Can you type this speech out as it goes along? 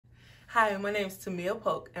Hi, my name is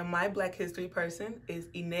Tamia and my Black History person is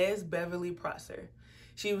Inez Beverly Prosser.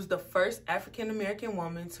 She was the first African-American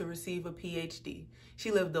woman to receive a PhD.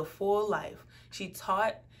 She lived a full life. She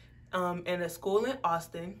taught in a school in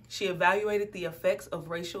Austin. She evaluated the effects of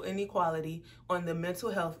racial inequality on the mental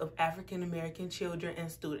health of African-American children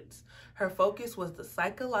and students. Her focus was the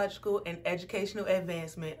psychological and educational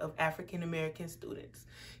advancement of African-American students.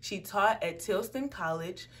 She taught at Tilston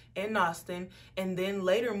College in Austin and then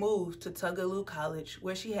later moved to Tougaloo College,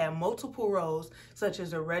 where she had multiple roles such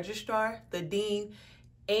as a registrar, the dean,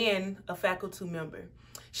 and a faculty member.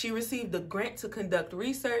 She received a grant to conduct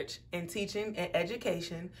research in teaching and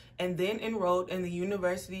education and then enrolled in the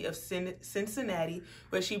University of Cincinnati,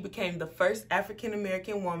 where she became the first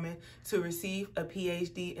African-American woman to receive a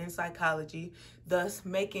PhD in psychology, thus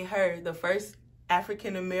making her the first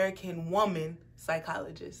African-American woman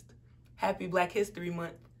psychologist. Happy Black History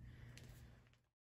Month.